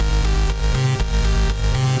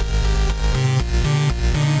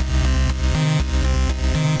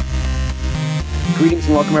Greetings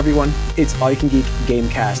and welcome, everyone. It's All You Can Geek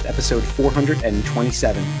Gamecast, episode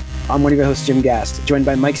 427. I'm one of your hosts, Jim Gast, joined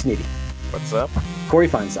by Mike Sneedy. What's up? Corey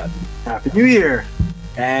Feinsod. Happy New Year!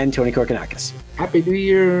 And Tony Korkanakis. Happy New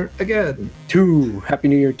Year again. Happy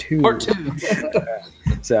New Year 2. Part 2.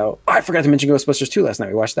 So, I forgot to mention Ghostbusters 2 last night.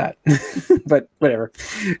 We watched that. But whatever.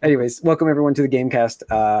 Anyways, welcome everyone to the Gamecast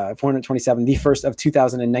 427, the first of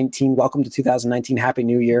 2019. Welcome to 2019. Happy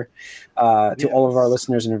New Year to all of our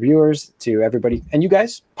listeners and viewers, to everybody. And you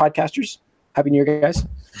guys, podcasters, Happy New Year, guys.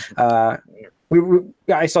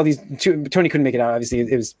 I saw these two. Tony couldn't make it out. Obviously,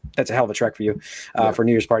 that's a hell of a trek for you for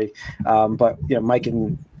New Year's party. But Mike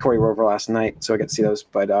and Corey were over last night, so I got to see those.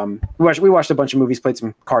 But we watched a bunch of movies, played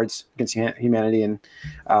some Cards Against Humanity, and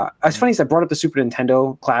it's funny is I brought up the Super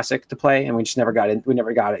Nintendo Classic to play, and we just never got it. We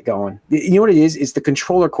never got it going. You know what it is? Is the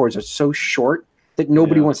controller cords are so short that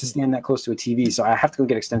nobody wants to stand that close to a TV. So I have to go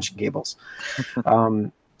get extension cables.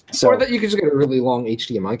 Or that you could just get a really long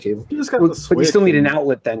HDMI cable. You just got but you still need an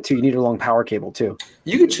outlet then too. You need a long power cable too.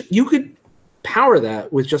 You could power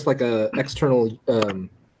that with just like a external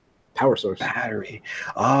power source. Battery.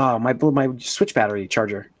 My Switch battery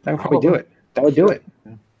charger. That would probably do it. That would do it.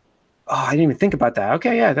 Oh, I didn't even think about that.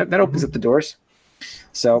 Okay, yeah, that opens up the doors.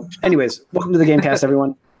 So, anyways, welcome to the Gamecast,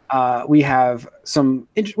 everyone. We have some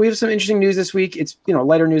interesting news this week. It's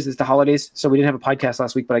lighter news. It's the holidays, so we didn't have a podcast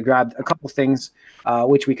last week, but I grabbed a couple things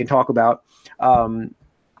which we can talk about, and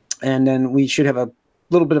then we should have a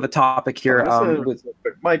little bit of a topic here.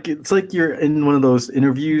 Mike, it's like you're in one of those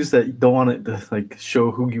interviews that you don't want it to like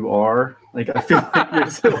show who you are. Like I feel like you're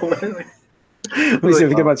still. Let me see if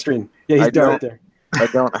we get on screen. Yeah, he's right there. I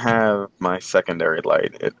don't have my secondary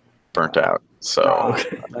light. It burnt out. So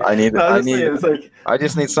I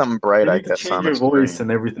just need something bright. I guess change your voice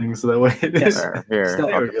and everything, so that way it is. Here,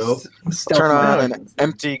 there we go. Turn on an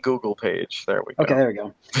empty Google page. There we go. Okay, there we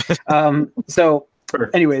go. So,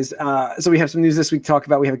 anyways, so we have some news this week to talk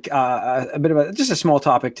about. We have a bit of just a small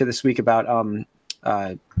topic to this week about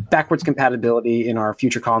backwards compatibility in our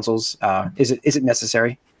future consoles. Is it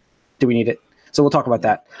necessary? Do we need it? So we'll talk about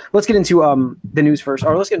that. Let's get into the news first,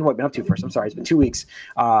 or let's get into what I've been up to first. I'm sorry, it's been 2 weeks.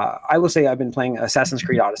 I will say I've been playing Assassin's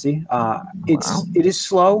Creed Odyssey. It is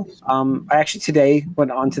slow. I actually today went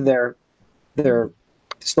onto their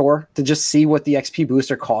store to just see what the XP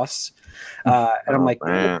booster costs, and I'm like,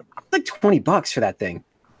 it's like $20 for that thing.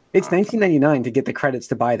 It's $19.99 to get the credits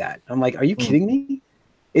to buy that. I'm like, are you kidding me?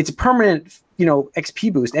 It's a permanent,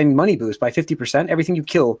 XP boost and money boost by 50%. Everything you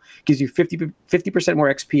kill gives you 50%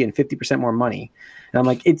 more XP and 50% more money. And I'm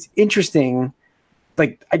like, it's interesting.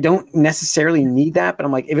 Like, I don't necessarily need that, but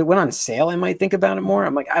I'm like, if it went on sale, I might think about it more.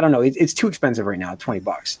 I'm like, I don't know. It's too expensive right now, $20.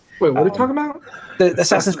 Wait, what are you talking about? The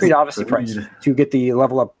Assassin's Creed Odyssey price to get the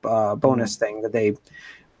level up bonus thing that they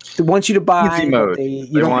want you to buy. Easy mode.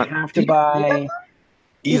 You don't have to buy.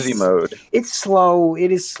 Easy mode. It's slow.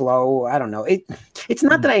 It is slow. I don't know. It's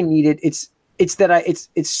not that I need it. It's that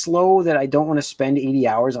it's slow that I don't want to spend 80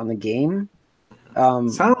 hours on the game.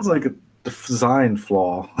 Sounds like a design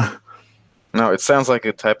flaw. No, it sounds like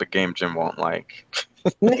a type of game Jim won't like.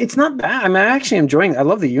 It's not bad. I'm actually enjoying. I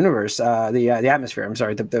love the universe, the atmosphere. I'm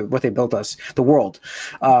sorry, the what they built us, the world.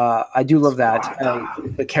 I do love that.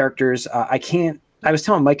 The characters. I was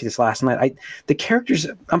telling Mike this last night. The characters.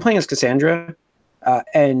 I'm playing as Cassandra.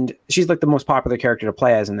 And she's like the most popular character to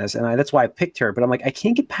play as in this, and that's why I picked her. But I'm like, I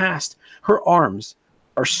can't get past her arms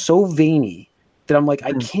are so veiny that I'm like,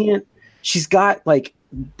 I can't. She's got like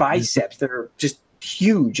biceps that are just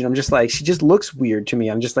huge, and I'm just like, she just looks weird to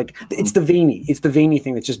me. I'm just like, it's the veiny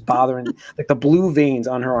thing that's just bothering, like the blue veins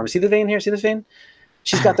on her arm. See the vein here? See this vein?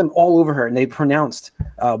 She's got them all over her, and they pronounced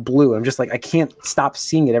blue. I'm just like, I can't stop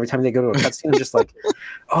seeing it every time they go to a cutscene. I'm just like,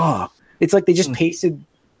 it's like they just pasted.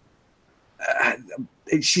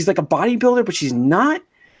 She's like a bodybuilder, but she's not,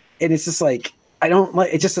 and it's just like I don't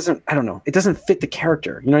like. It just doesn't. I don't know. It doesn't fit the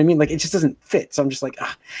character. You know what I mean? Like it just doesn't fit. So I'm just like,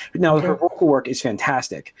 Now her vocal work is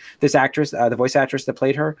fantastic. This actress, the voice actress that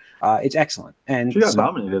played her, it's excellent. And she got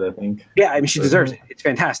nominated, I think. Yeah, I mean she deserves it. It's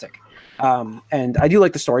fantastic. And I do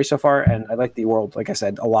like the story so far, and I like the world, like I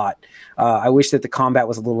said, a lot. I wish that the combat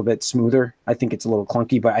was a little bit smoother. I think it's a little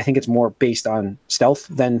clunky, but I think it's more based on stealth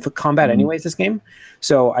than for combat, anyways. This game,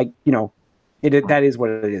 so that is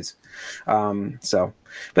what it is. But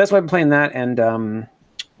that's why I'm playing that. And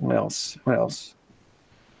what else?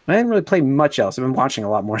 I didn't really play much else. I've been watching a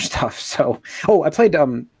lot more stuff. So, I played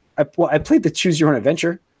I played the Choose Your Own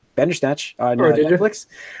Adventure, Bandersnatch on Netflix.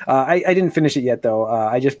 I didn't finish it yet though.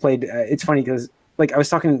 I just played. It's funny because like I was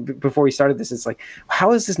talking before we started this. It's like,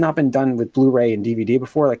 how has this not been done with Blu-ray and DVD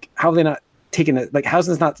before? Like, how have they not taken it? Like, how's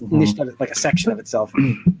this not niched out like a section of itself?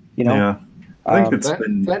 Yeah. I think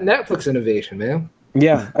that Netflix innovation, man.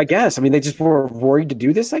 Yeah, I guess. I mean, they just were worried to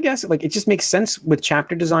do this, I guess. Like, it just makes sense with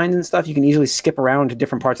chapter designs and stuff. You can easily skip around to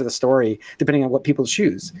different parts of the story depending on what people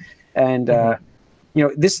choose. And,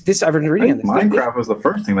 this I've been reading. Minecraft was the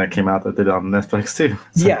first thing that came out that did it on Netflix, too.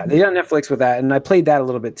 So. Yeah, they did on Netflix with that, and I played that a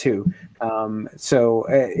little bit, too. So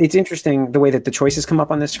it's interesting the way that the choices come up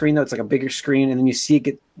on this screen, though. It's like a bigger screen, and then you see it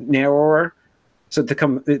get narrower. So it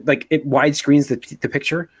widescreens the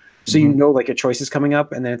picture. So you know, like, your choice is coming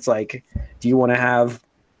up, and then it's like, do you want to have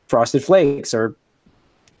Frosted Flakes or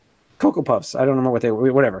Cocoa Puffs? I don't remember what they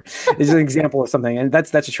were. Whatever. It's an example of something, and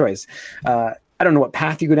that's a choice. I don't know what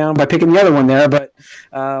path you go down by picking the other one there, but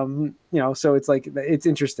so it's like it's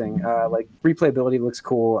interesting. Like, replayability looks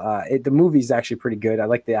cool. The movie's actually pretty good. I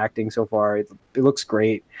like the acting so far. It looks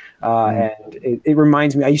great, and it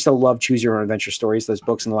reminds me. I used to love Choose Your Own Adventure stories. Those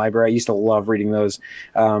books in the library. I used to love reading those.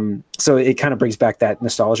 So it kind of brings back that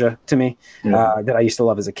nostalgia to me that I used to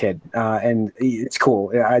love as a kid, and it's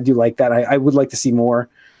cool. I do like that. I would like to see more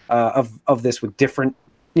of this with different.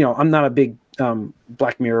 I'm not a big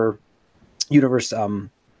Black Mirror universe fan.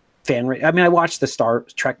 I mean, I watched the Star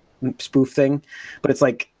Trek spoof thing, but it's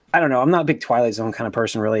like, I don't know. I'm not a big Twilight Zone kind of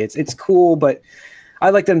person, really. It's cool, but I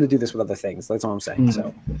like them to do this with other things. That's all I'm saying.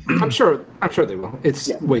 So I'm sure they will. It's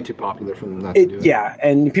way too popular for them not to do it. Yeah,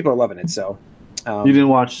 and people are loving it. So you didn't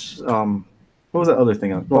watch what was that other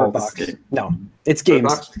thing on Bird Box? No, it's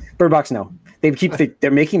games. Bird Box, no. They keep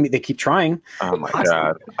trying. Oh my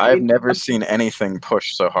God. I've never seen anything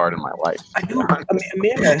pushed so hard in my life. I know.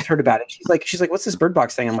 Amanda has heard about it. She's like, what's this Bird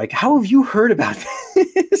Box thing? I'm like, how have you heard about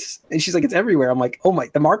this? And she's like, it's everywhere. I'm like, oh my,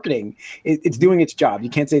 the marketing, it's doing its job.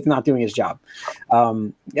 You can't say it's not doing its job.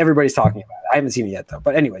 Everybody's talking about it. I haven't seen it yet though.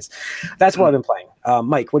 But anyways, that's what I've been playing.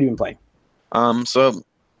 Mike, what have you been playing? So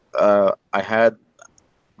I had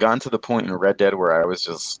gotten to the point in Red Dead where I was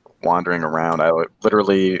just wandering around. I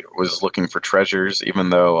literally was looking for treasures,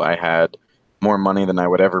 even though I had more money than I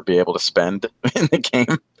would ever be able to spend in the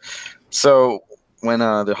game. So when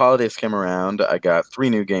the holidays came around, I got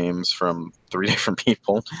 3 new games from 3 different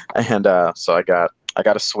people, and so I got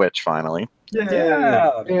a Switch finally.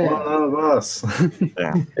 Yeah. One of us.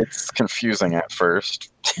 Yeah, it's confusing at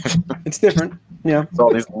first. It's different. Yeah, it's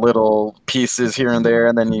all these little pieces here and there,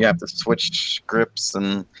 and then you have to switch grips,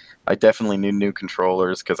 and I definitely need new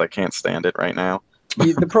controllers because I can't stand it right now.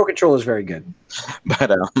 The Pro Controller is very good.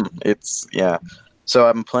 But so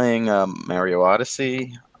I'm playing Mario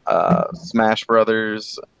Odyssey, Smash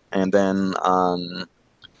Brothers, and then on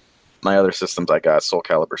my other systems I got Soul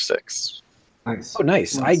Calibur 6. Nice. Oh,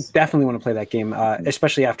 nice. I definitely want to play that game,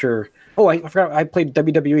 especially after. Oh, I forgot. I played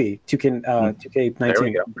WWE 2K19. There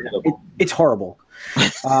we go. It's horrible.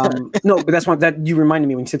 No, but that's one that you reminded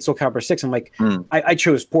me when you said Soul Calibur 6. I'm like, I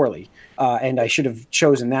chose poorly, and I should have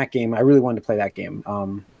chosen that game. I really wanted to play that game.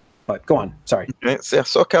 But go on. Sorry. Yeah,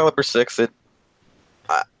 Soul Calibur 6.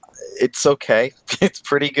 It's okay. It's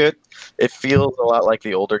pretty good. It feels a lot like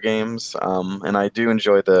the older games, and I do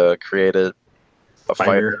enjoy the creative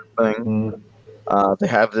fighter thing. They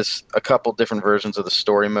have a couple different versions of the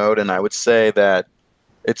story mode, and I would say that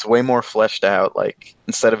it's way more fleshed out. Like,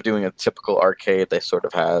 instead of doing a typical arcade, they sort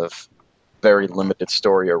of have very limited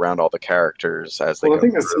story around all the characters as they go. I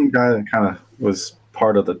think the same guy that kind of was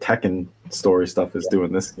part of the Tekken story stuff is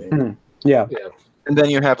doing this game. Mm-hmm. Yeah. And then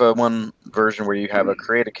you have one version where you have a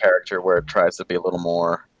created character where it tries to be a little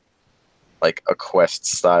more like a quest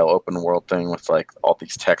style open world thing with like all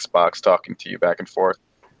these text box talking to you back and forth.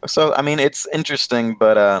 So, I mean, it's interesting,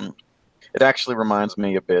 but it actually reminds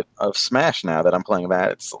me a bit of Smash now that I'm playing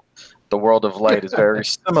that. The World of Light is very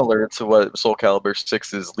similar to what Soul Calibur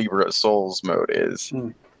 6's Libra Souls mode is.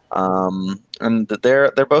 And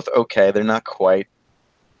they're both okay. They're not quite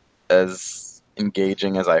as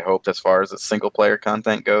engaging as I hoped as far as the single player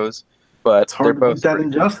content goes, but it's hard they're both to beat that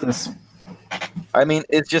Injustice. I mean,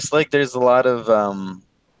 it's just like there's a lot of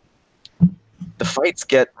the fights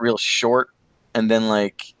get real short, and then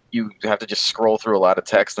like you have to just scroll through a lot of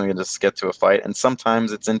text and you just get to a fight. And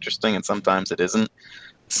sometimes it's interesting, and sometimes it isn't.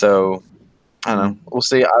 So I don't know. We'll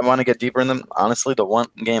see. I want to get deeper in them. Honestly, the one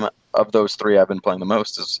game of those 3 I've been playing the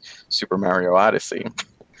most is Super Mario Odyssey.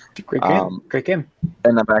 Great game. Great game.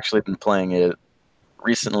 And I've actually been playing it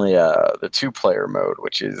recently, the 2-player mode,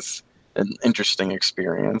 which is an interesting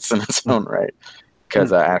experience in its own right,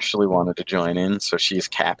 because I actually wanted to join in. So she's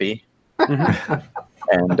Cappy, and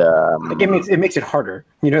it makes it harder.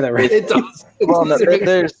 You know that, right? It does. Well, no,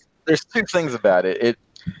 there's 2 things about it.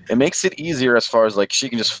 It makes it easier as far as like she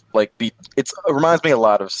can just like be. It reminds me a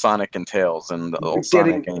lot of Sonic and Tails and the old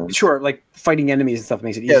Sonic games. Sure, like fighting enemies and stuff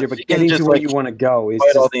makes it easier, but getting to where you want to go is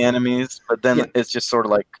fight all the enemies. But then it's just sort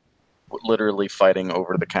of like literally fighting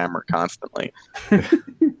over the camera constantly.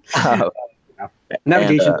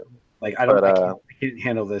 Navigation, and, I can't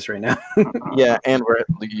handle this right now. yeah, and we're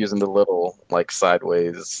using the little like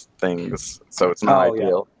sideways things, so it's not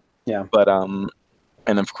ideal. Yeah. But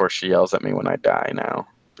and of course she yells at me when I die now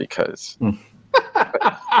because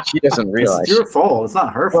she doesn't realize It's your fault. It's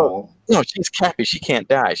not her fault. No, she's Cappy. She can't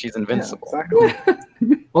die. She's invincible. Yeah, exactly.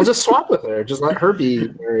 Well, just swap with her. Just let her be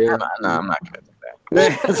Maria. No, I'm not gonna do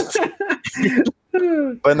that.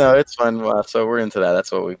 But no, it's fun. So we're into that.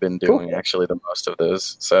 That's what we've been doing, actually, the most of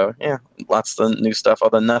those. So yeah, lots of new stuff.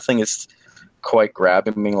 Although nothing is quite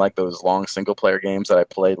grabbing me like those long single-player games that I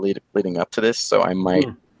played leading up to this. So I might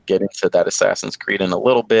get into that Assassin's Creed in a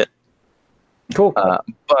little bit. Cool.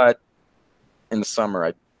 But in the summer,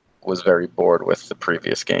 I was very bored with the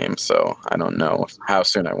previous game, so I don't know how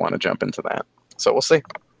soon I want to jump into that. So we'll see.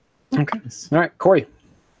 Okay. All right, Corey.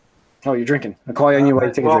 Oh, you're drinking. I'll call you on you while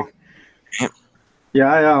you take a drink. Yeah,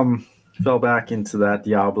 I fell back into that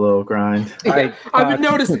Diablo grind. I've been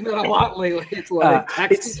noticing that a lot lately. It's like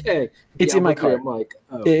it's in my cart. Like,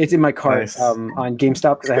 It's in my cart Nice. on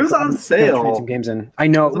GameStop because It was on sale. some games in. I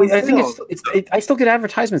know. It was on I think sale. I still get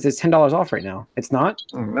advertisements. It's $10 off right now. It's not.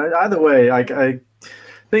 Either way,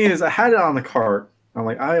 thing is, I had it on the cart. I'm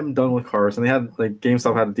like, I am done with carts, and they had like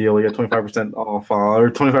GameStop had a deal. You get 25% off or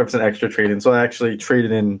 25% extra trade in. So I actually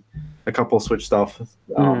traded in a couple Switch stuff,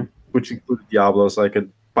 which included Diablo, so I could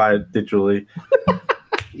buy it digitally.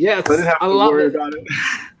 yes, So I didn't have to love worry it. about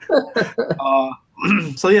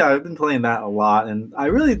it. So yeah, I've been playing that a lot, and I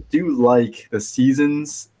really do like the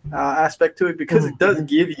seasons aspect to it because it does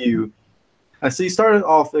give you. So you started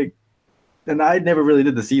off like, and I never really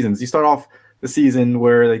did the seasons. You start off the season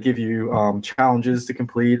where they give you challenges to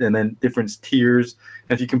complete, and then different tiers.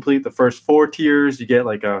 And if you complete the first 4 tiers, you get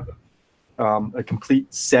like a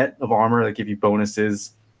complete set of armor that give you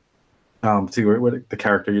bonuses to what the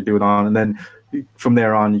character you're doing on, and then from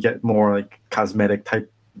there on you get more like cosmetic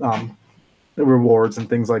type rewards and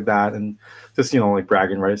things like that, and just like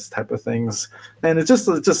bragging rights type of things. And it's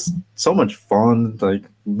just so much fun, like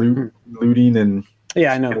looting and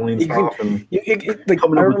Yeah, I know. killing stuff and Like,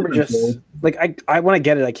 coming I up with remember different just builds. like I when I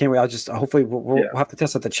get it, I can't wait. I'll just hopefully we'll have to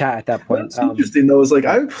test out the chat at that point. What's interesting though is like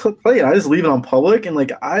I play it, I just leave it on public, and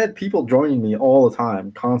like I had people joining me all the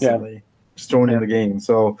time, constantly, just joining the game.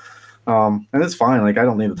 So, and it's fine. Like I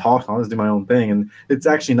don't need to talk. I'll just do my own thing, and it's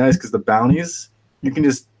actually nice because the bounties, you can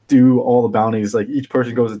just do all the bounties. Like each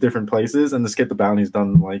person goes to different places and just get the bounties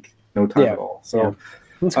done in like no time at all. So.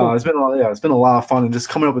 That's cool. It's been a lot of fun and just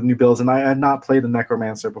coming up with new builds. And I had not played the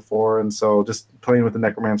Necromancer before, and so just playing with the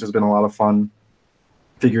Necromancer has been a lot of fun,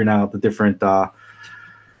 figuring out the different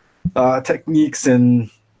techniques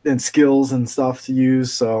and skills and stuff to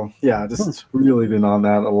use. So yeah, just really been on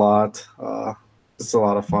that a lot. It's a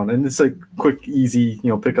lot of fun, and it's like quick, easy,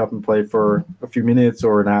 pick up and play for a few minutes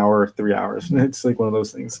or an hour, 3 hours. And it's like one of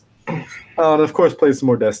those things. And of course, play some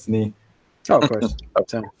more Destiny. Oh, of course.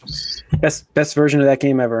 So, best version of that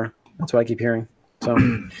game ever. That's what I keep hearing. So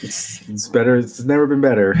It's better. It's never been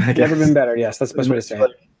better. I guess. never been better. Yes, that's the best way to say it.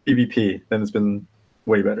 Like PvP, then it's been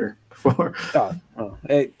way better before. Yeah.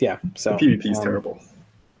 So PvP is terrible.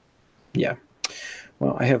 Yeah.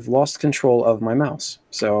 Well, I have lost control of my mouse.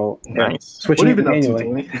 So Nice. switching What have it you been up to, manually.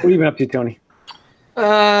 Tony? What have you been up to, Tony?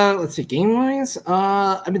 Let's see, game wise,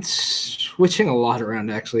 I've been switching a lot around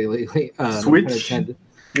actually lately. Switch?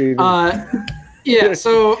 Yeah.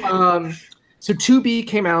 So 2B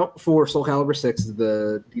came out for Soul Calibur 6,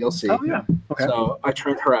 the DLC. Oh yeah. Okay. So I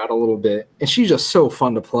tried her out a little bit, and she's just so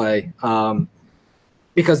fun to play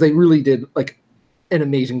because they really did like an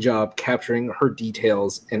amazing job capturing her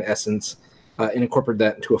details and essence and incorporate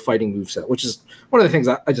that into a fighting moveset, which is one of the things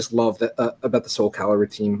I just love that about the Soul Calibur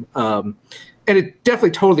team. And it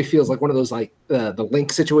definitely totally feels like one of those like the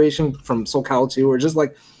Link situation from Soul Calibur 2, where just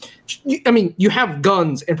like, you have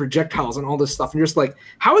guns and projectiles and all this stuff, and you're just like,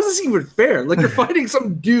 how is this even fair? Like you're fighting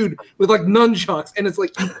some dude with like nunchucks, and it's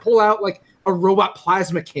like you pull out like a robot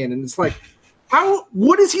plasma cannon. It's like,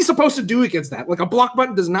 what is he supposed to do against that? Like a block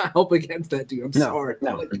button does not help against that dude. I'm sorry.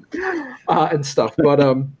 No. Like, and stuff, but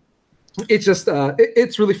it's just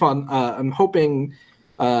it's really fun. I'm hoping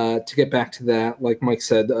to get back to that. Like Mike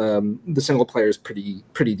said, the single player is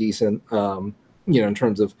pretty decent. In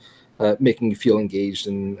terms of making you feel engaged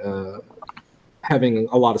and having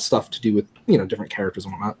a lot of stuff to do with different characters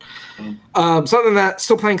and whatnot. So other than that,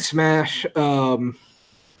 still playing Smash.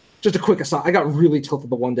 Just a quick aside, I got really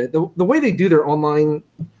tilted the one day. The way they do their online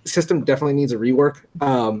system definitely needs a rework.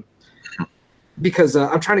 Because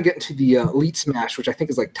I'm trying to get into the Elite Smash, which I think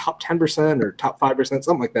is like top 10% or top 5%,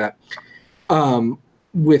 something like that.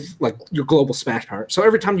 with like your global smash power. So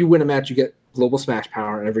every time you win a match, you get global smash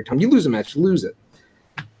power, and every time you lose a match, you lose it.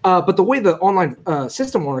 But the way the online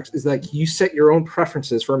system works is like you set your own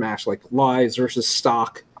preferences for a match, like lives versus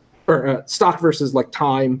stock, or stock versus like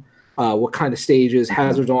time, what kind of stages,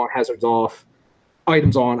 hazards on, hazards off,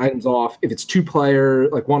 items on, items off. If it's 2-player,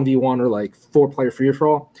 like 1v1, or like 4-player free for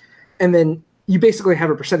all, and then you basically have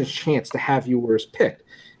a percentage chance to have yours picked.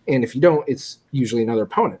 And if you don't, it's usually another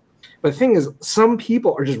opponent. But the thing is, some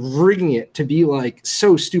people are just rigging it to be like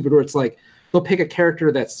so stupid, where it's like they'll pick a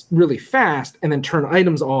character that's really fast and then turn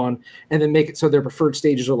items on and then make it so their preferred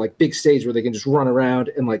stages are like big stage where they can just run around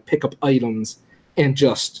and like pick up items and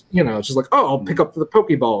just, just like, oh, I'll pick up the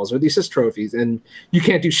Pokeballs or the assist trophies. And you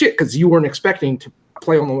can't do shit because you weren't expecting to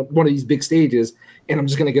play on one of these big stages, and I'm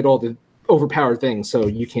just going to get all the overpowered things, so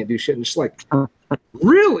you can't do shit. And just like,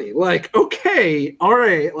 really? Like, okay, all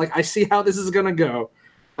right. Like, I see how this is going to go.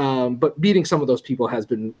 But beating some of those people has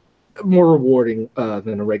been more rewarding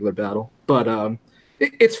than a regular battle. But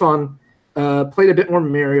it's fun. Played a bit more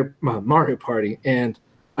Mario Party, and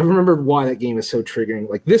I remembered why that game is so triggering.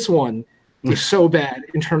 Like, this one is so bad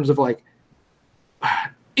in terms of like,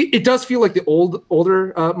 it does feel like the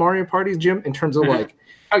older Mario Parties, Jim, in terms of like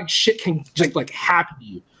how shit can just like happen to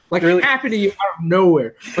you. Like, really? Happen to you out of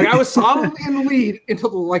nowhere. Like, I was solidly in the lead until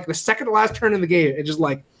the second to last turn in the game. It just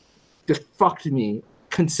fucked me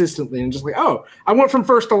consistently, and just like, oh, I went from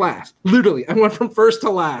first to last. Literally, I went from first to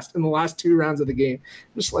last in the last 2 rounds of the game.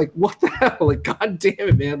 Just like, what the hell? Like, god damn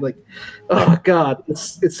it, man. Like, oh god,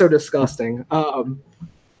 it's so disgusting.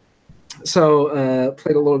 So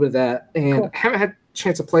played a little bit of that, and haven't had a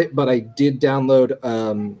chance to play it, but I did download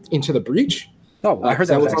Into the Breach. Oh, I heard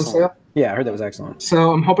that was on sale. Yeah, I heard that was excellent.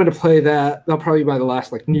 So I'm hoping to play that. That'll probably be my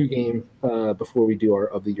last new game before we do our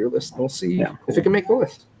of the year list. We'll see if it can make the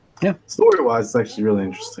list. Yeah, story-wise, it's actually really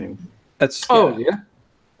interesting. That's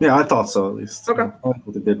yeah, I thought so at least. Okay, I like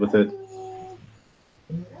what they did with it.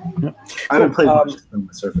 Yeah. I haven't played much on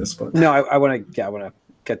the surface, but no, I want to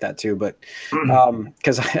get that too. But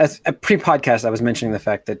because as a pre-podcast, I was mentioning the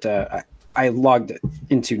fact that I logged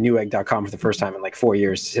into Newegg.com for the first time in like 4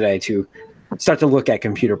 years today to start to look at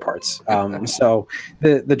computer parts. So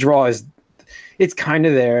the draw it's kind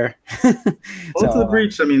of there. Into the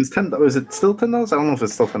Breach. I mean, it's $10. Was it still $10? I don't know if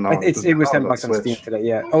it's still $10. It was $10 on Steam today.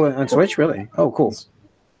 Yeah. Oh, on Switch, really? Oh, cool.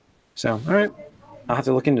 So, all right, I'll have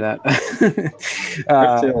to look into that.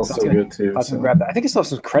 so good too. I'll grab that. I think I still have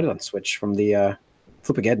some credit on Switch from the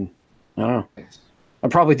Flipageddon. I don't know. I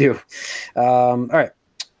probably do. All right.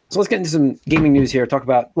 So let's get into some gaming news here. Talk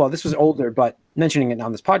about, well, this was older, but mentioning it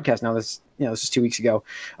on this podcast now. This is 2 weeks ago.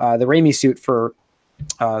 The Raimi suit for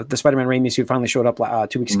the Spider-Man Raimi suit finally showed up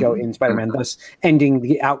 2 weeks ago in Spider-Man, thus ending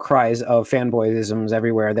the outcries of fanboyisms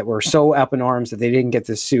everywhere that were so up in arms that they didn't get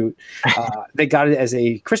this suit. They got it as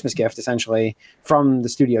a Christmas gift, essentially, from the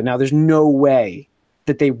studio. Now, there's no way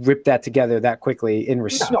that they ripped that together that quickly in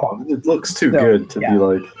response. No, it looks too good to be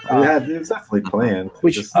like. It was definitely planned.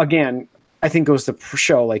 Which, again, I think goes to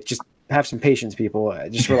show, like, just have some patience, people.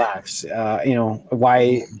 Just relax.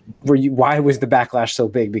 Why was the backlash so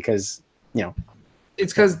big? Because,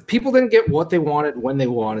 it's because people didn't get what they wanted when they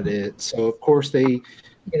wanted it. So of course they,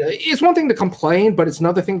 it's one thing to complain, but it's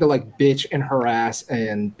another thing to like bitch and harass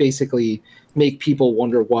and basically make people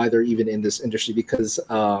wonder why they're even in this industry. Because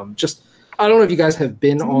I don't know if you guys have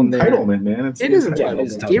been on there. Entitlement, man. It is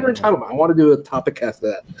entitlement. Gamer entitlement. I want to do a topic cast of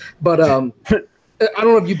that, but I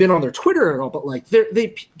don't know if you've been on their Twitter at all, but like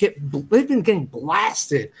they've been getting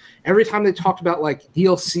blasted every time they talked about like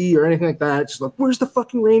DLC or anything like that. Just like, where's the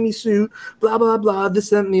fucking Raimi suit? Blah blah blah.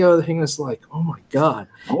 This, that, and the other thing. It's like, oh my god.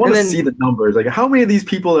 I want to see the numbers. Like, how many of these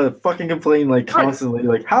people that fucking complain like constantly?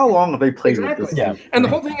 Like, how long have they played with this? Yeah. And the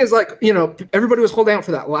whole thing is like, everybody was holding out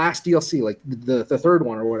for that last DLC, like the third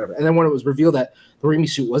one or whatever. And then when it was revealed that the Raimi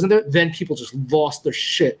suit wasn't there, then people just lost their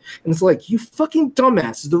shit. And it's like, you fucking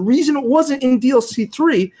dumbasses. The reason it wasn't in DLC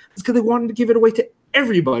 3 is because they wanted to give it away to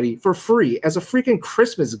everybody for free as a freaking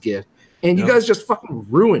Christmas gift. And you guys just fucking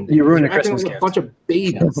ruined it. You ruined a You're Christmas like gift. a bunch of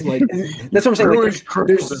babies. Like, that's what I'm saying. Like,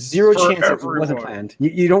 there's zero chance it wasn't planned.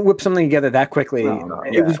 You don't whip something together that quickly. No.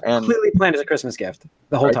 It was completely planned as a Christmas gift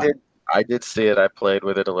the whole time. I did see it. I played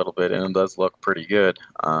with it a little bit, and it does look pretty good.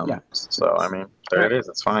 So, I mean, there it is.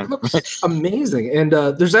 It's fine. It looks amazing. And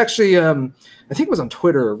there's actually, I think it was on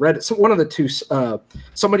Twitter or Reddit, so one of the two,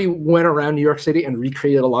 somebody went around New York City and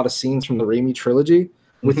recreated a lot of scenes from the Raimi trilogy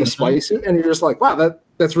with the Spidey suit, and you're just like, wow,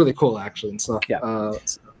 that's really cool, actually, and stuff. Yeah.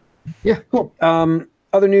 Yeah. Cool.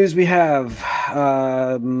 Other news we have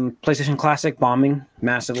PlayStation Classic bombing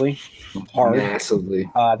massively hard. Massively.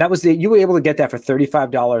 That was you were able to get that for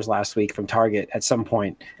 $35 last week from Target at some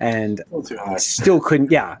point, and Too high. still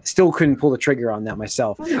couldn't pull the trigger on that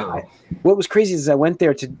myself. No. What was crazy is I went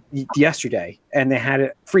there to yesterday and they had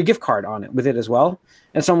a free gift card on it with it as well,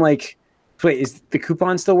 and so I'm like, wait, is the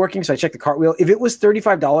coupon still working? So I checked the cartwheel. If it was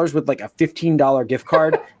 $35 with like a $15 gift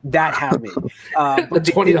card, that had me. But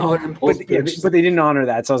 $20 impulse. But they didn't honor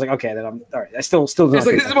that, so I was like, okay, then I'm all right. I still It's like, don't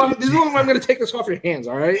this is the one I'm going to take this off your hands.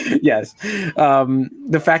 All right. yes.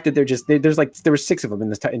 The fact that there were 6 of them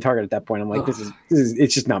in Target at that point. I'm like, this is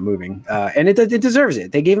it's just not moving, and it deserves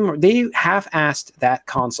it. They half-assed that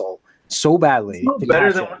console so badly. It's not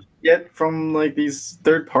better than what you get from like these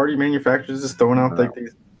third-party manufacturers just throwing out like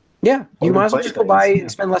these. Yeah, you Over might as well just go things. buy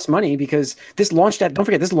and spend less money because this launched at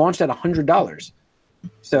 $100.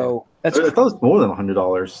 So that's I thought it was more than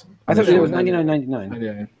 $100. I thought it was $99.99.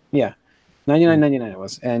 Yeah. Yeah, $99.99 it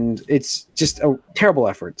was, and it's just a terrible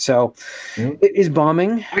effort. So it is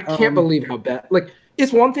bombing. I can't believe how bad. Like,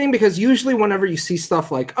 it's one thing because usually whenever you see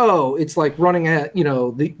stuff like, oh, it's like running at,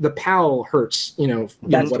 the PAL hertz, That's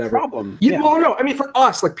whatever. the problem. Well, no, I mean, for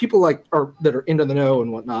us, like people that are into the know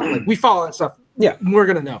and whatnot, like we follow that stuff. Yeah. We're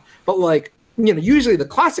going to know. But like, usually the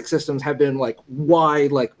classic systems have been like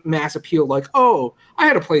wide, like mass appeal, like, oh, I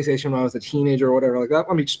had a PlayStation when I was a teenager or whatever like that.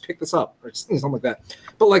 Let me just pick this up or something like that.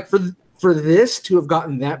 But like for this to have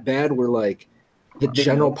gotten that bad where like the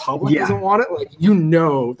general public doesn't want it, like,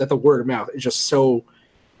 that the word of mouth is just so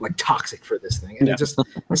like toxic for this thing. And it sounds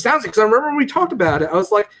like, because I remember when we talked about it, I was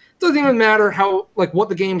like, it doesn't even matter how, like what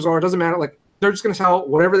the games are. It doesn't matter. Like they're just going to sell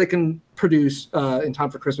whatever they can produce in time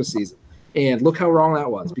for Christmas season. And look how wrong that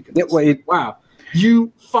was because wow,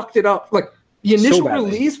 you fucked it up. Like the initial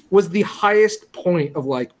release was the highest point of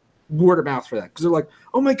like word of mouth for that because they're like,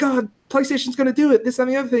 oh my god, PlayStation's going to do it, this and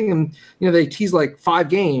the other thing, and they tease like 5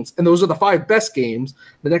 games, and those are the 5 best games.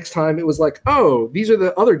 The next time it was like, oh, these are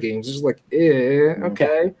the other games. It's just like,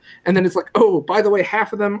 okay, and then it's like, oh, by the way,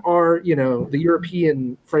 half of them are the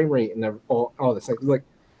European frame rate and all this. Like,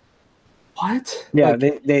 what? Yeah,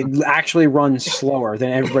 like, they actually run slower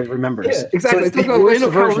than everybody remembers. Yeah, exactly. So it's the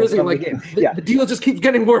worst version of the game. The deal just keeps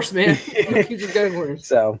getting worse, man. It keeps just getting worse.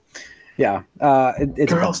 So, yeah,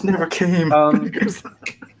 it's Girls never came.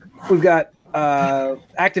 We've got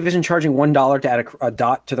Activision charging $1 to add a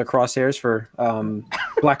dot to the crosshairs for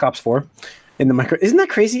Black Ops 4 in the micro. Isn't that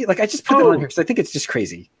crazy? Like, I just put that on here because I think it's just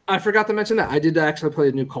crazy. I forgot to mention that I did actually play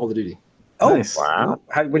a new Call of Duty. Oh, Nice. Wow.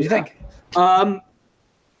 What do you think?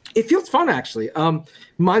 It feels fun, actually.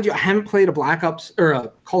 Mind you, I haven't played a Black Ops or a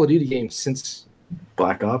Call of Duty game since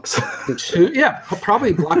Black Ops. 2. Yeah,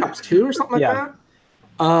 probably Black Ops 2 or something like that.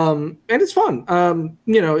 And it's fun.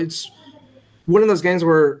 It's one of those games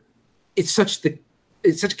where it's such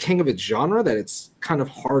a king of its genre that it's kind of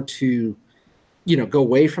hard to, go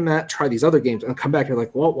away from that, try these other games, and come back. You're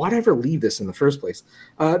like, well, why'd I ever leave this in the first place?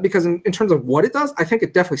 Because in terms of what it does, I think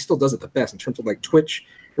it definitely still does it the best in terms of like Twitch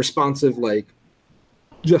responsive, like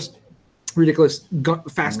just ridiculous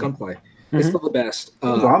fast gunplay. It's still the best.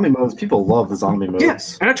 Zombie modes. People love the zombie modes.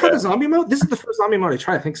 Yes, and I tried the zombie mode. This is the first zombie mode I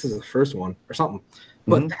tried. I think this is the first one or something.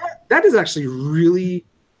 But that is actually really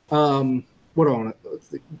what do I want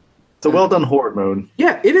to? It's a well done horde mode.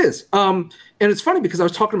 Yeah, it is. And it's funny because I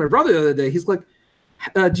was talking to my brother the other day. He's like,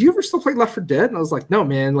 do you ever still play Left 4 Dead? And I was like, no,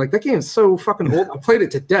 man. Like that game is so fucking old. I played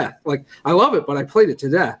it to death. Like I love it, but I played it to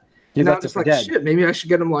death. You know, just like dead. Shit. Maybe I should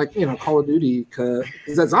get him like Call of Duty because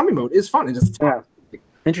that zombie mode is fun. It's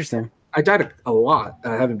Interesting. I died a lot.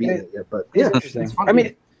 I haven't beaten it yet, but It's interesting. It's fun. I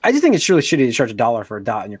mean, I just think it's really shitty to charge $1 for a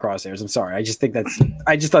dot in your crosshairs. I'm sorry. I just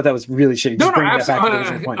thought that was really shitty. Just bring that back to the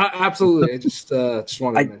original point. Absolutely. I just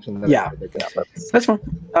wanted to mention that. Yeah. That's fine.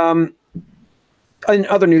 In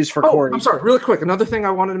other news for Corey. I'm sorry, really quick. Another thing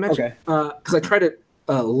I wanted to mention, because I tried it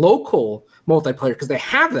local multiplayer because they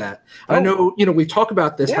have that. I know, we talk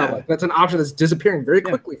about this. How like, that's an option that's disappearing very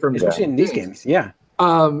quickly from especially in these games. Yeah.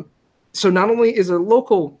 So not only is there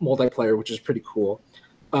local multiplayer, which is pretty cool,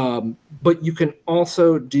 but you can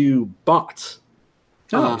also do bots.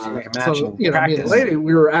 Like a match So, me and the lady,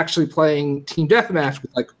 we were actually playing team deathmatch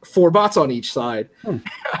with like 4 bots on each side, and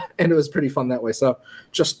it was pretty fun that way. So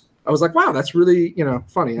I was like, wow, that's really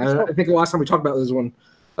funny. I think the last time we talked about this one,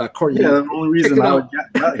 Corey. Yeah, the only reason I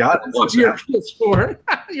got it. Watch your PS4.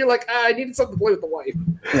 You're like, I needed something to play with the wife.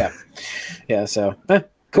 Yeah. So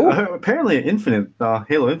cool. Apparently,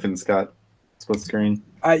 Halo Infinite's got split screen.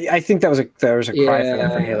 I think there was a cry for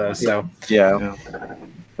that for Halo. So Yeah.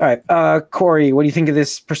 all right, Corey, what do you think of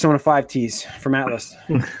this Persona 5 tease from Atlas?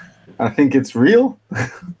 I think it's real.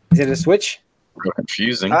 Is it a Switch? Real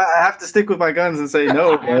confusing. I have to stick with my guns and say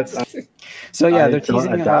no. But So yeah, I they're don't-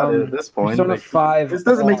 teasing I doubt it at this point. Persona 5. This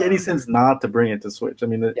doesn't make any sense not to bring it to Switch. I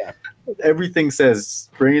mean, Yeah. everything says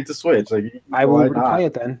bring it to Switch. Like, I will why replay not?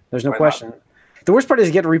 it then. There's no Why not? question. The worst part is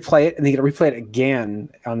you get to replay it and then you get to replay it again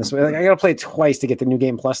on this way. Like I got to play it twice to get the new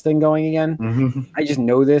game plus thing going again. Mhm. I just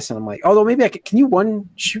know this, and I'm like, although maybe I could. Can you one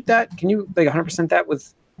shoot that? Can you like 100% that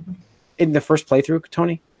with in the first playthrough,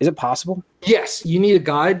 Tony? Is it possible? Yes, you need a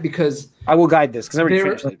guide because I will guide this because I already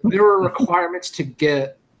there, finished it. there are requirements to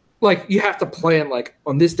get, like, you have to plan, like,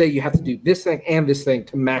 on this day you have to do this thing and this thing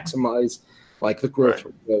to maximize, like, the growth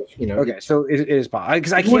of, Okay, so it is possible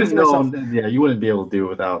because I You can't wouldn't see myself. know. Yeah, you wouldn't be able to do it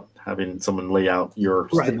without having someone lay out your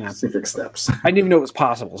Right. specific steps. I didn't even know it was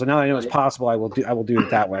possible. So now that I know it's possible, I will do it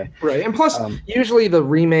that way. Right, and plus, usually the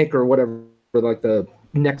remake or whatever, like the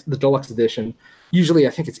deluxe edition, usually I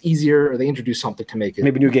think it's easier, or they introduce something to make it.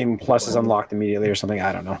 Maybe new game plus is unlocked immediately or something.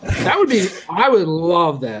 I don't know. That would be. I would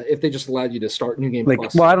love that if they just allowed you to start new game Like,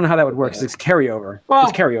 plus. well, I don't know how that would work because it's carryover. Well-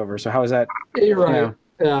 It's carryover. So how is that? You're right. Yeah.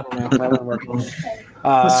 Yeah, I don't know. That wouldn't work.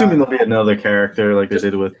 Assuming there'll be another character like they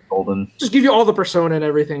did with Golden. Just give you all the persona and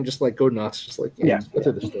everything. Just like go nuts. Just like Yeah. Go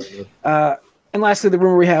through the story. And lastly, the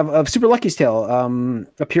rumor we have of Super Lucky's Tale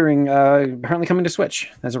appearing, apparently coming to Switch.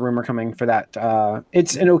 There's a rumor coming for that.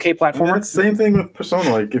 It's an okay platformer. It's the same thing with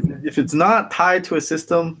Persona. Like if it's not tied to a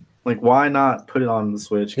system, like why not put it on the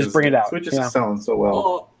Switch? Just bring it out. Switch is Yeah. selling so well.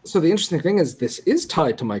 Well, so the interesting thing is this is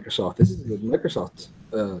tied to Microsoft. This is the Microsoft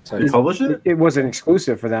They title. publish it? It was an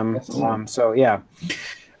exclusive for them. Yes. So yeah,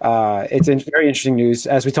 it's very interesting news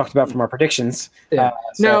as we talked about from our predictions. Yeah.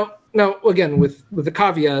 So- Now, again, with the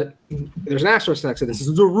caveat, there's an asterisk next to this. This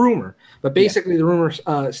is a rumor, but basically the rumor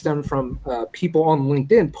stemmed from people on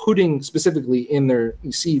LinkedIn putting specifically in their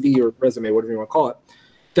CV or resume, whatever you want to call it,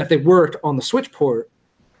 that they worked on the Switch port,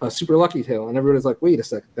 Super Lucky Tale, and everybody's like, "Wait a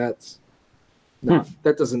second,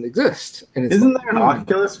 that doesn't exist." And it's Isn't like, there an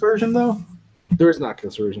Oculus version though? There is an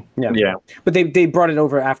Oculus version. Yeah. But they brought it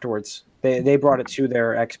over afterwards. They brought it to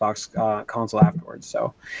their Xbox console afterwards.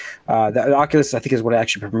 So the Oculus, I think, is what it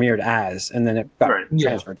actually premiered as, and then it got Right. Yeah.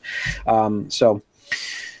 transferred. All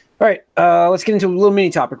right, let's get into a little mini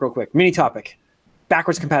topic real quick. Mini topic,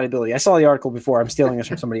 backwards compatibility. I saw the article before. I'm stealing this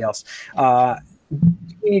from somebody else.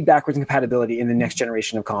 We need backwards compatibility in the next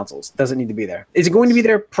generation of consoles. Does it need to be there? Is it going to be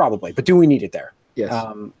there? Probably. But do we need it there? Yes.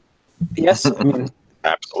 Yes. I mean,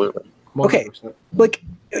 Absolutely. okay. 100%. like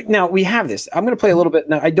now we have this. I'm going to play a little bit.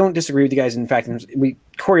 Now I don't disagree with you guys. In fact,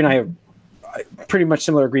 Corey and I have pretty much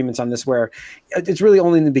similar agreements on this. Where it's really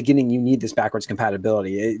only in the beginning you need this backwards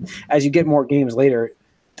compatibility. As you get more games later,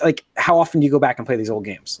 like how often do you go back and play these old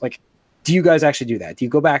games? Like, do you guys actually do that? Do you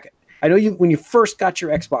go back? I know you when you first got your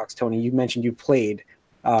Xbox, Tony. You mentioned you played,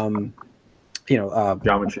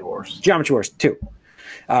 Geometry Wars. Geometry Wars 2.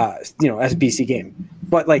 As a PC game.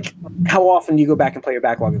 But like, how often do you go back and play your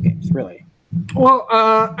backlog of games? Really? Well,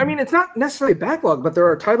 I mean, it's not necessarily backlog, but there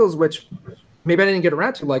are titles which maybe I didn't get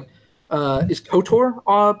around to. Like, is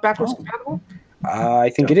KOTOR backwards compatible? I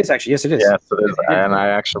think it is actually. Yes, it is. Yes, it is. And I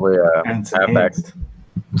actually And it's have that enhanced.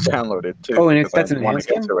 downloaded too. Oh, and because that's I an wanted to enhanced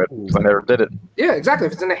get game? to it, 'cause I never did it. Yeah, exactly.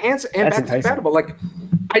 If it's an enhanced and That's backwards enticing. compatible, like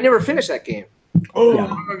I never finished that game. Oh,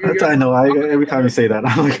 Yeah. I know. Every time you say that,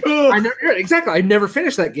 I'm like, oh. Exactly. I never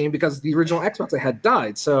finished that game because the original Xbox I had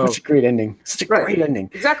died. So Such a great ending. Such a Right. great ending.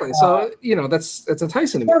 exactly. So that's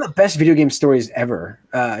enticing to me. One of the best video game stories ever,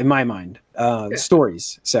 in my mind.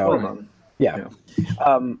 Stories. So. Well done. Yeah.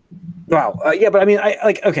 Wow. But I mean,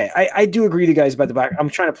 I do agree with you guys about the back. I'm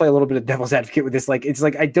trying to play a little bit of devil's advocate with this. Like, it's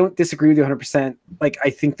like I don't disagree with you 100%. Like, I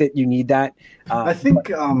think that you need that. I think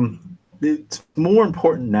it's more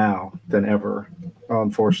important now than ever,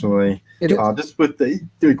 unfortunately. It is. Just with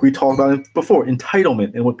we talked about it before,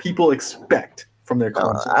 entitlement and what people expect from their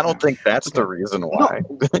console. I don't think that's the reason why.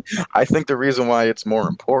 I think the reason why it's more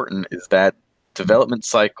important is that development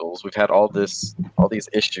cycles. We've had all these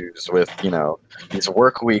issues with these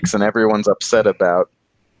work weeks, and everyone's upset about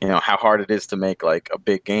how hard it is to make like a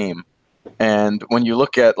big game. And when you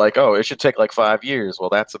look at like, oh, it should take like 5 years.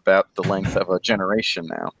 Well, that's about the length of a generation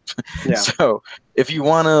now. Yeah. So if you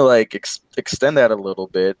want to like extend that a little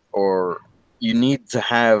bit, or you need to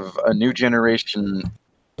have a new generation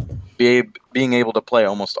being able to play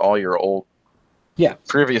almost all your old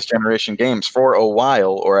previous generation games for a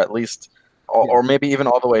while, or at least or maybe even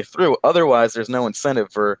all the way through. Otherwise, there's no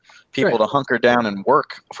incentive for people to hunker down and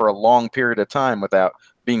work for a long period of time without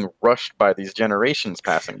being rushed by these generations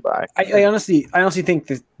passing by. I honestly think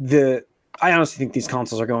that I honestly think these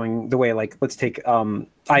consoles are going the way, like, let's take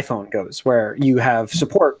iPhone goes, where you have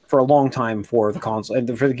support for a long time for the console,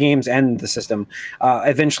 for the games and the system.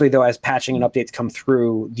 Eventually, though, as patching and updates come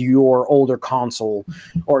through, your older console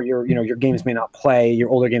or your games may not play. Your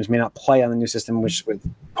older games may not play on the new system, which with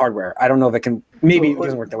hardware, I don't know if it can. Maybe it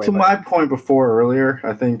doesn't work that way. To my point before earlier,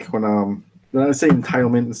 I think when I was saying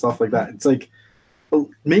entitlement and stuff like that, it's like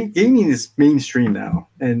gaming is mainstream now,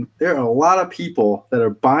 and there are a lot of people that are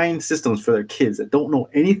buying systems for their kids that don't know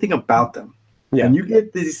anything about them. Yeah. And you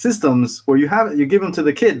get these systems where you give them to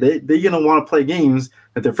the kid, they're gonna want to play games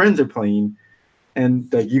that their friends are playing, and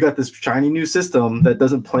you got this shiny new system that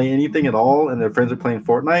doesn't play anything at all, and their friends are playing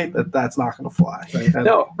Fortnite. That's not gonna fly. Right?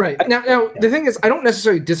 No, right. Now the thing is, I don't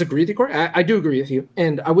necessarily disagree with you, Corey. I do agree with you,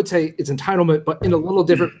 and I would say it's entitlement, but in a little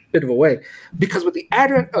different bit of a way, because with the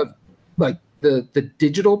advent of like the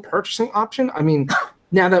digital purchasing option, I mean,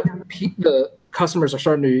 now that the customers are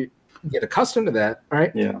starting to get accustomed to that,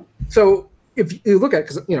 right? Yeah. So if you look at it,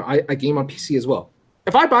 because I game on PC as well.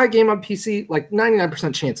 If I buy a game on PC, like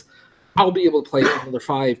 99% chance I'll be able to play it another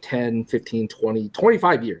 5, 10, 15, 20,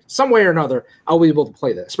 25 years. Some way or another, I'll be able to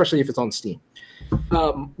play that, especially if it's on Steam.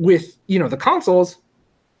 With the consoles,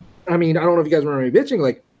 I mean, I don't know if you guys remember me bitching,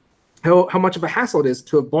 like how much of a hassle it is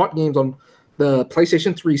to have bought games on the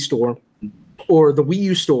PlayStation 3 store or the Wii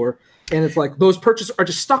U store, and it's like those purchases are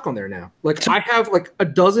just stuck on there now. Like I have like a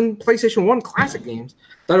dozen PlayStation 1 classic games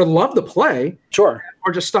that I'd love to play. Sure.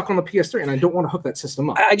 Are just stuck on the PS3, and I don't want to hook that system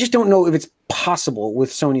up. I just don't know if it's possible with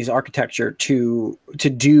Sony's architecture to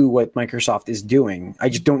do what Microsoft is doing. I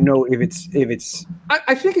just don't know if it's.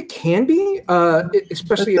 I think it can be,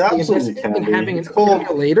 especially if in having an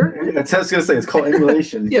emulator. That's what I was gonna say. It's called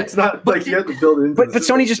emulation. Yeah, it's not like you have to build it into. But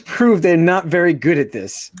Sony just proved they're not very good at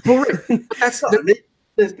this. Well, that's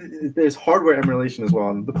there's hardware emulation as well.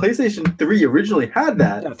 And the PlayStation 3 originally had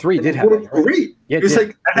that. Yeah, 3 did have that. Right? Great. Yeah, it was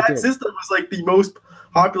like that system was like the most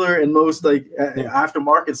popular and most like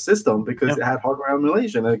aftermarket system because it had hardware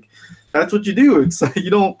emulation. Like that's what you do. It's like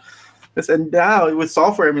you don't. And now with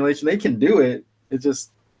software emulation, they can do it. It's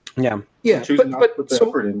just but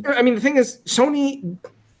I mean, the thing is, Sony,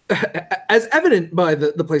 as evident by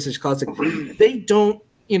the PlayStation Classic, they don't.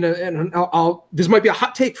 And this might be a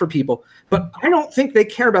hot take for people, but I don't think they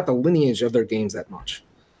care about the lineage of their games that much,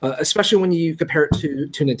 especially when you compare it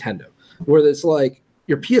to Nintendo, where it's like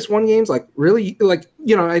your PS1 games, like really, like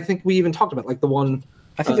I think we even talked about like the one.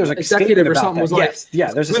 I think there's like executive or something was like,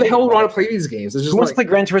 there's who the hell would want to play these games? It's just who wants to play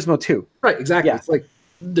Gran Turismo 2? Right, exactly. Yeah. It's like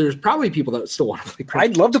there's probably people that still want to play.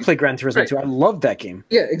 I'd love to play Gran Turismo 2. I love that game.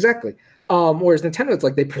 Yeah, exactly. Whereas Nintendo, it's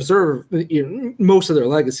like they preserve most of their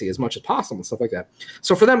legacy as much as possible and stuff like that.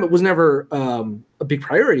 So for them, it was never a big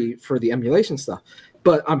priority for the emulation stuff.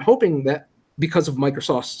 But I'm hoping that because of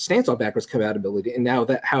Microsoft's stance on backwards compatibility, and now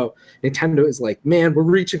that how Nintendo is like, man, we're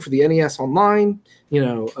reaching for the NES Online,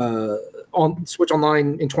 on Switch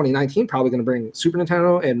Online in 2019, probably going to bring Super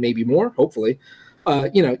Nintendo and maybe more, hopefully.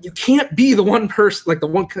 You can't be the one person, like the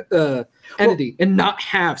one entity, and not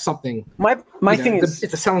have something. My thing is,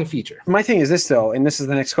 it's a selling feature. My thing is this though, and this is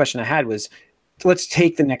the next question I had was, let's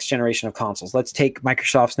take the next generation of consoles. Let's take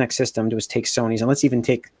Microsoft's next system. Let's take Sony's, and let's even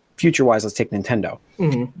take future-wise. Let's take Nintendo.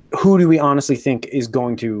 Mm-hmm. Who do we honestly think is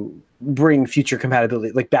going to bring future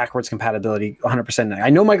compatibility, like backwards compatibility, 100%?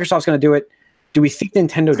 I know Microsoft's going to do it. Do we think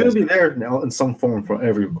Nintendo is going to be there now in some form for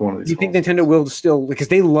every one of these? Do you think Nintendo will still, because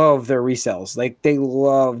they love their resells, like they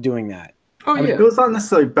love doing that? Oh, yeah. It's not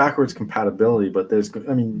necessarily backwards compatibility, but just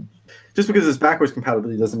because it's backwards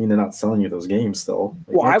compatibility doesn't mean they're not selling you those games still.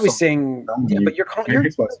 Like, well, I was saying, but your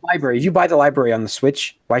library, if you buy the library on the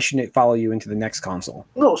Switch, why shouldn't it follow you into the next console?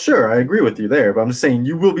 No, sure, I agree with you there, but I'm just saying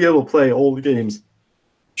you will be able to play old games.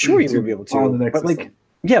 Sure, you will be able to. On the next but system.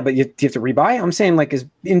 Yeah, but you have to rebuy. I'm saying, like, is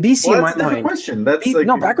in BC in my mind. Question. That's like,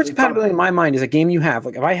 no, backwards compatibility in my mind is a game you have.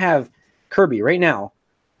 Like, if I have Kirby right now,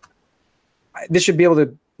 this should be able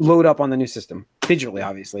to load up on the new system digitally,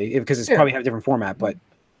 obviously, because it's probably have a different format. But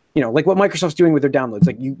like what Microsoft's doing with their downloads,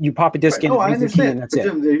 like you pop a disc in, I understand. And that's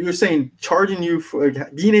it. You're saying charging you for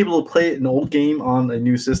being able to play an old game on a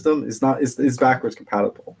new system is backwards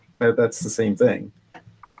compatible. That's the same thing.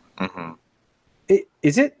 Mm-hmm.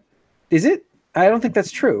 Is it? I don't think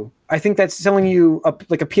that's true. I think that's selling you a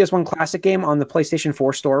PS1 classic game on the PlayStation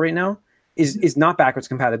 4 store right now is not backwards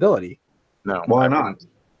compatibility. No, why not?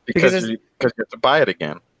 Because you have to buy it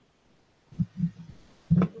again.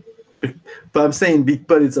 But I'm saying,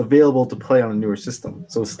 but it's available to play on a newer system,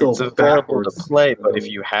 so it's still available to play. But if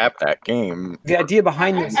you have that game, the idea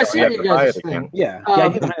behind this, I see what you guys are saying. Yeah, the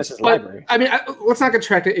idea behind this is library. I mean, let's not get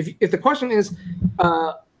tracked. If the question is,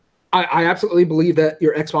 I absolutely believe that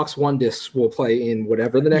your Xbox One discs will play in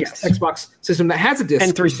whatever the next Xbox system that has a disc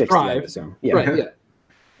and 360 drive. So Right, yeah.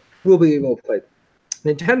 We'll be able to play.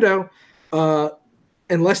 Nintendo,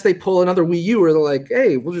 unless they pull another Wii U where they're like,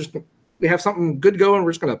 hey, we have something good going,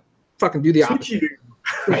 we're just gonna fucking do the opposite.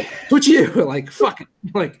 Right. Switch you. Like, fuck it.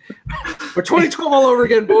 Like, we're 2012 all over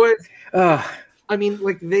again, boys. I mean,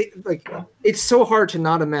 it's so hard to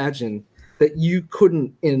not imagine that you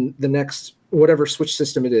couldn't, in the next whatever Switch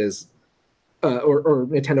system it is, or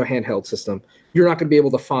Nintendo handheld system, you're not going to be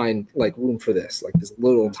able to find like room for this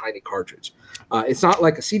little tiny cartridge. It's not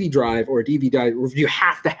like a CD drive or a DVD. You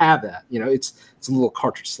have to have that. You know, it's a little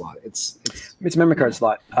cartridge slot. It's a memory card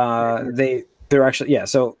slot. They're actually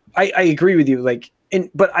So I agree with you.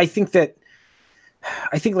 But I think because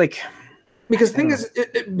the thing is,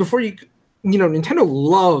 before Nintendo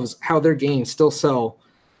loves how their games still sell.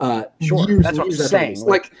 Sure, that's what I'm saying.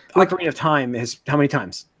 Like Ocarina of Time is how many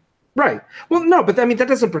times? Right. Well, no, but I mean that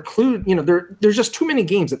doesn't preclude. There's just too many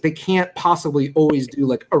games that they can't possibly always do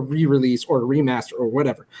like a re-release or a remaster or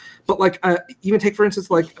whatever. But even take for instance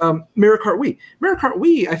Mario Kart Wii. Mario Kart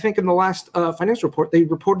Wii, I think in the last financial report they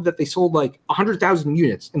reported that they sold like 100,000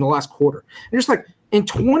 units in the last quarter. And just like in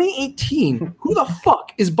 2018, who the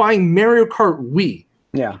fuck is buying Mario Kart Wii?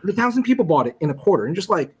 Yeah, 100,000 people bought it in a quarter, and just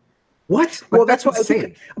like. What? Well, that's what I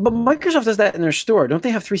think. But Microsoft does that in their store. Don't they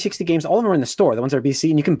have 360 games? All of them are in the store. The ones that are BC,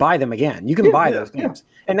 and you can buy them again. You can buy those games,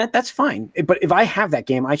 and that's fine. But if I have that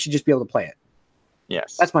game, I should just be able to play it.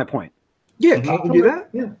 Yes, that's my point. Yeah, can you do that?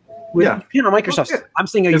 Yeah. On Microsoft. I'm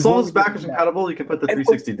saying as long as it's backwards compatible, you can put the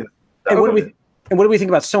 360 disc. And what do we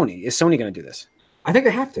think about Sony? Is Sony going to do this? I think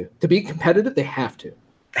they have to. To be competitive, they have to.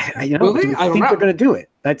 I think they're going to do it.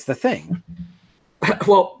 That's the thing.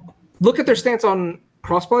 Well, look at their stance on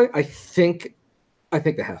crossplay. I think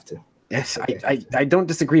they have to. Yes, I don't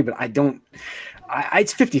disagree, but I don't.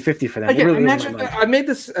 It's 50-50 for them. Again, really imagine I made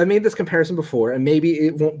this comparison before, and maybe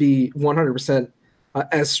it won't be 100%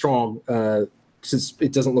 as strong since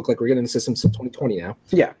it doesn't look like we're getting the system until 2020 now.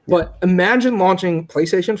 Yeah. But imagine launching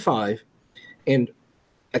PlayStation 5, and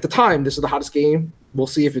at the time, this is the hottest game. We'll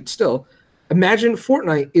see if it's still. Imagine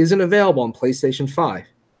Fortnite isn't available on PlayStation 5.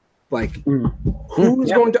 Like,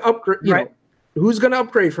 who's going to upgrade? You know, who's going to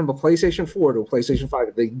upgrade from a PlayStation 4 to a PlayStation 5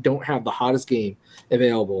 if they don't have the hottest game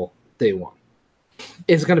available day one?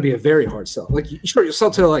 It's going to be a very hard sell. Like, sure, you'll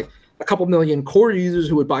sell to like a couple million core users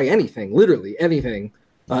who would buy anything, literally anything.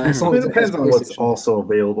 As long as it depends on what's also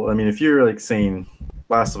available. I mean, if you're like saying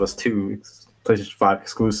Last of Us 2, PlayStation 5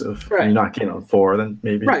 exclusive, and you're not getting on 4, then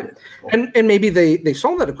maybe. Right. And maybe they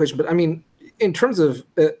solved that equation. But I mean, in terms of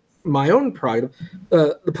my own prerogative,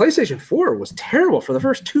 the PlayStation 4 was terrible for the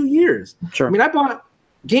first 2 years. Sure. I mean, I bought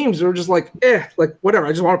games that were just like whatever.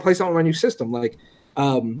 I just want to play something on my new system. Like,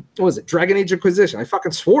 what was it? Dragon Age Inquisition. I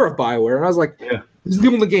fucking swore off BioWare, and I was like, this is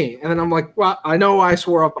the game. And then I'm like, well, I know I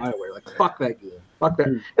swore off BioWare. Like, fuck that game. Fuck that.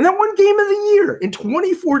 And then one game of the year in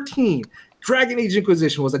 2014, Dragon Age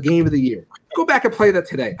Inquisition was a game of the year. Go back and play that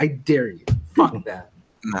today. I dare you. Fuck that.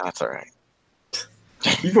 Nah, that's all right.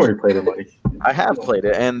 You've already played it, Mike. I have played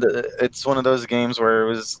it, and it's one of those games where it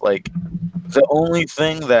was like the only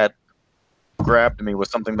thing that grabbed me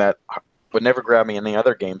was something that would never grab me in the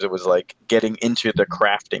other games. It was like getting into the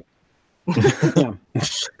crafting.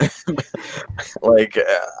 Like,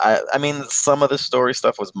 I mean, some of the story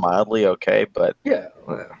stuff was mildly okay, but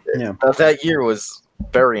that year was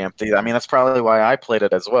very empty. I mean, that's probably why I played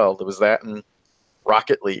it as well. There was that and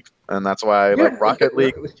Rocket League, and that's why I like Rocket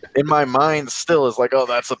League. In my mind, still is like, oh,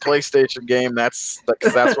 that's a PlayStation game. That's what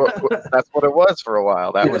it was for a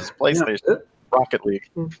while. That was PlayStation Rocket League.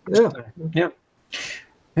 Yeah.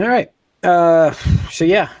 All right.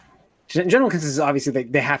 General consensus, obviously,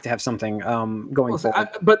 they have to have something going forward.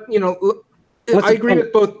 But I agree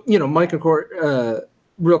with both. Mike and Corey.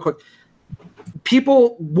 Real quick.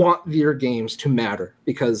 People want their games to matter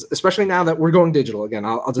because, especially now that we're going digital again,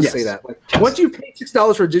 I'll just say that. Like, once you pay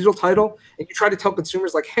 $6 for a digital title and you try to tell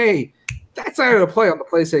consumers, like, hey, that's not going to play on the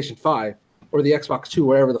PlayStation 5 or the Xbox 2,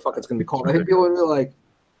 wherever the fuck it's going to be called, I think people are like,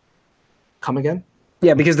 come again?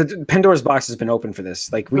 Yeah, because the Pandora's box has been open for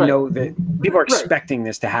this. Like, we know that people are expecting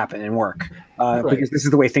this to happen and work because this is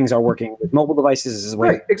the way things are working with mobile devices. This is the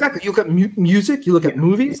way exactly. You look at music, you look at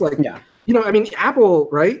movies, like I mean, Apple,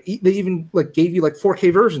 right? They even like gave you like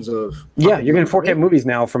 4K versions of you're getting 4K movies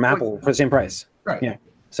now from Apple for the same price, right? Yeah,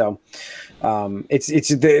 so it's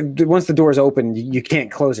once the door is open, you can't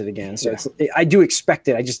close it again. So I do expect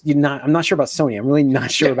it. I'm not sure about Sony. I'm really not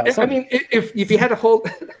sure about Sony. I mean, if you had to hold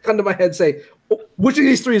gun to my head, say which of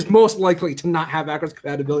these three is most likely to not have backwards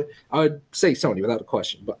compatibility, I would say Sony without a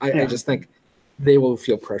question. But I just think they will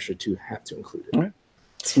feel pressure to have to include it.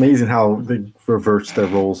 It's amazing how they reverse their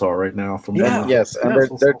roles are right now. From Yeah. Yes, and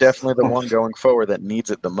they're definitely the one going forward that needs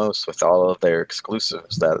it the most with all of their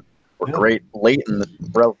exclusives that were great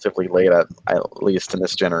relatively late at least in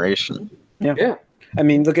this generation. Yeah. I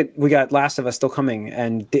mean, we got Last of Us still coming,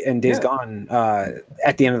 and Days Gone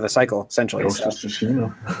at the end of the cycle, essentially. Ghost of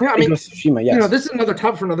Tsushima. Yeah, I mean, Ghost of Tsushima, yes. this is another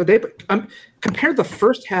topic for another day. But compare the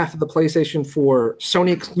first half of the PlayStation 4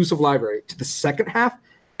 Sony exclusive library to the second half,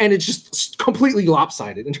 and it's just completely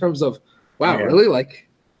lopsided in terms of really like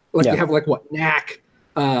you have like what Knack.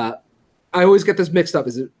 I always get this mixed up.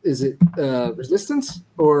 Is it Resistance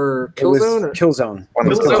or Killzone? It was Killzone.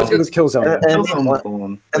 Killzone. It was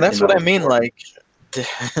Killzone. And that's what I mean. Like, this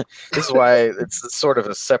is why it's sort of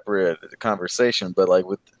a separate conversation. But like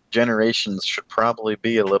with generations, should probably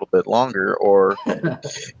be a little bit longer, or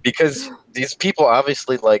because these people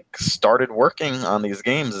obviously like started working on these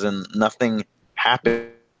games and nothing happened.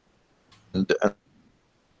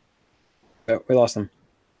 We lost him.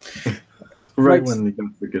 Right when he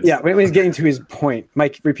comes to good stuff. When he's getting to his point.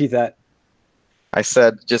 Mike, repeat that. I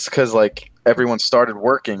said just because like everyone started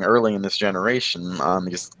working early in this generation on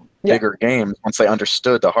these bigger games once they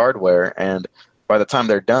understood the hardware, and by the time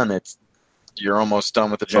they're done, you're almost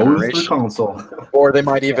done with the generation. The console. Or they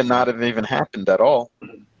might even not have even happened at all,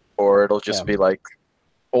 or it'll just be like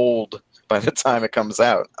old by the time it comes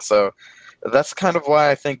out. So that's kind of why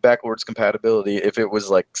I think backwards compatibility, if it was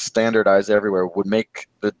like standardized everywhere, would make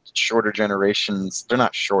the shorter generations. They're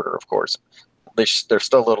not shorter, of course. They're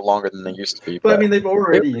still a little longer than they used to be. But I mean, they've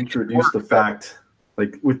already introduced the fact,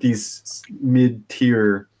 like with these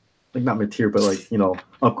mid-tier, like not mid-tier, but like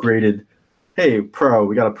upgraded. Hey, Pro,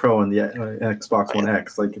 we got a Pro on the Xbox One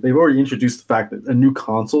X. Like they've already introduced the fact that a new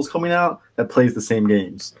console's coming out that plays the same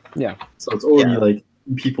games. Yeah. So it's already like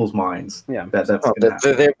in people's minds. Yeah.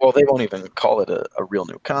 They won't even call it a real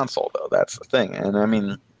new console though. That's the thing. And I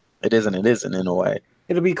mean, it isn't in a way.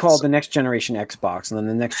 It'll be called the next generation Xbox and then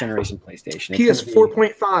the next generation PlayStation. PS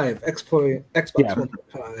 4.5, Xbox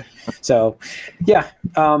 1.5. So,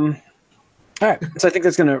 all right. So I think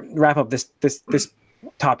that's going to wrap up this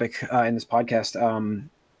topic in this podcast. So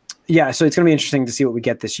it's going to be interesting to see what we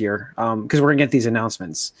get this year because we're going to get these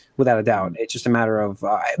announcements without a doubt. It's just a matter of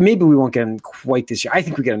maybe we won't get them quite this year. I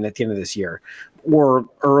think we get them at the end of this year or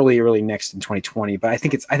early next in 2020. But I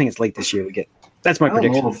think it's late this year. That's my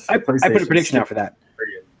prediction. I put a prediction out for that.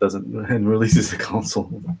 And releases a console.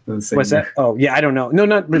 What's that? Oh yeah, I don't know. No,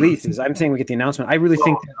 not releases. I'm saying we get the announcement. I really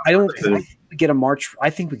think I think we get a March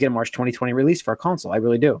 2020 release for our console. I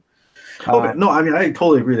really do. No, I mean I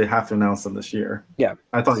totally agree. They have to announce them this year. Yeah,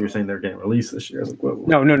 I thought you were saying they're getting released this year. I was like,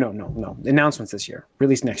 whoa. No. Announcements this year,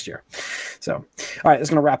 release next year. So, all right, that's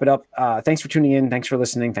gonna wrap it up. Thanks for tuning in. Thanks for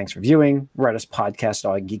listening. Thanks for viewing. Write us podcast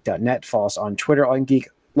at allgeek.net. Follow us on Twitter, allgeek.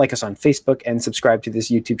 Like us on Facebook, and subscribe to this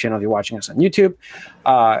YouTube channel if you're watching us on YouTube.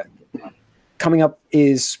 Coming up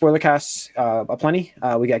is spoiler casts aplenty.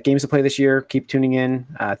 We got games to play this year. Keep tuning in.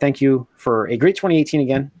 Thank you for a great 2018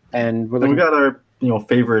 again. And we got our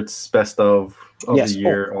favorites, best of the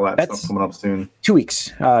year, all that stuff coming up soon. 2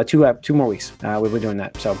 weeks, 2 more weeks. We'll be doing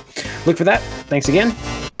that. So look for that. Thanks again.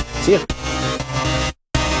 See you.